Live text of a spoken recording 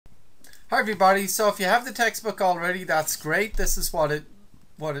Hi everybody. So if you have the textbook already, that's great. This is what it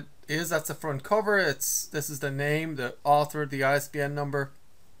is. That's the front cover. This is the name, the author, the ISBN number.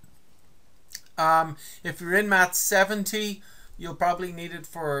 If you're in Math 70, you'll probably need it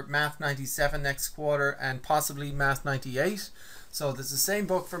for Math 97 next quarter and possibly Math 98. So there's the same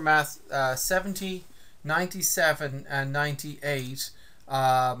book for Math 70, 97 and 98.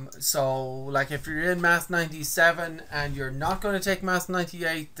 So like if you're in Math 97 and you're not going to take Math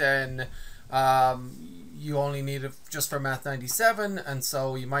 98, then you only need it just for Math 97, and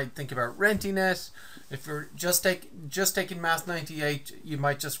so you might think about renting it. If you're just taking Math 98, you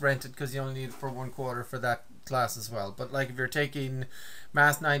might just rent it because you only need it for 1 quarter for that class as well. But like if you're taking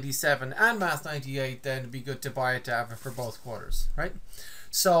Math 97 and Math 98, then it'd be good to buy it to have it for both quarters, right?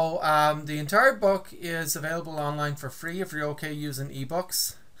 So the entire book is available online for free if you're okay using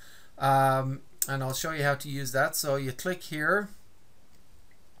ebooks, and I'll show you how to use that. So you click here,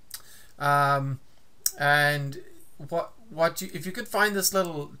 and if you could find this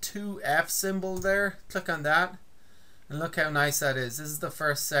little 2F symbol there, click on that, and look how nice that is. This is the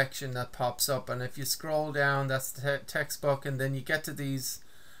first section that pops up, and if you scroll down, that's the textbook, and then you get to these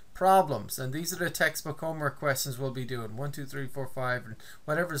problems, and these are the textbook homework questions we'll be doing. 1, 2, 3, 4, 5, and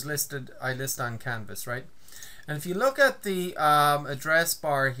whatever's listed, I list on Canvas, right? And if you look at the address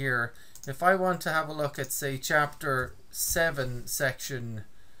bar here, if I want to have a look at, say, chapter 7 section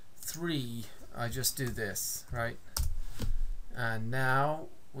 3, I just do this, right? And now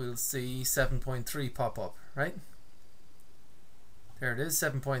we'll see 7.3 pop up, right? There it is,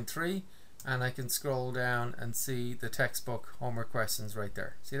 7.3. And I can scroll down and see the textbook homework questions right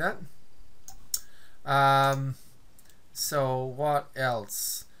there. See that? So what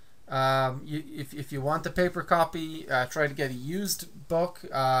else? If you want the paper copy, try to get a used book,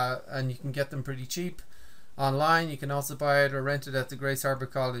 and you can get them pretty cheap online. You can also buy it or rent it at the Grace Harbor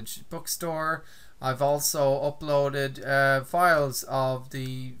College bookstore. I've also uploaded files of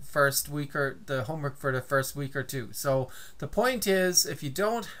the first week, or the homework for the first week or two. So the point is, if you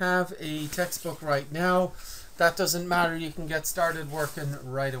don't have a textbook right now, that doesn't matter. You can get started working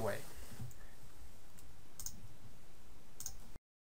right away.